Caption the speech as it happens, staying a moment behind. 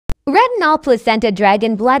Retinol Placenta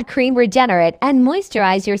Dragon Blood Cream. Regenerate and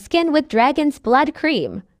moisturize your skin with Dragon's Blood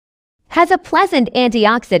Cream. Has a pleasant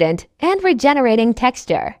antioxidant and regenerating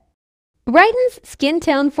texture. Brightens skin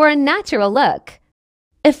tone for a natural look.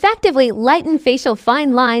 Effectively lighten facial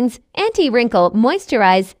fine lines, anti-wrinkle,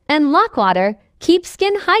 moisturize, and lock water. Keep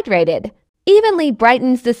skin hydrated. Evenly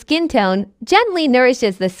brightens the skin tone, gently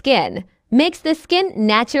nourishes the skin, makes the skin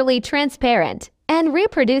naturally transparent, and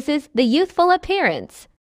reproduces the youthful appearance.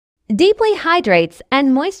 Deeply hydrates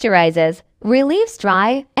and moisturizes, relieves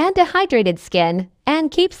dry and dehydrated skin, and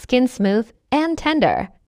keeps skin smooth and tender.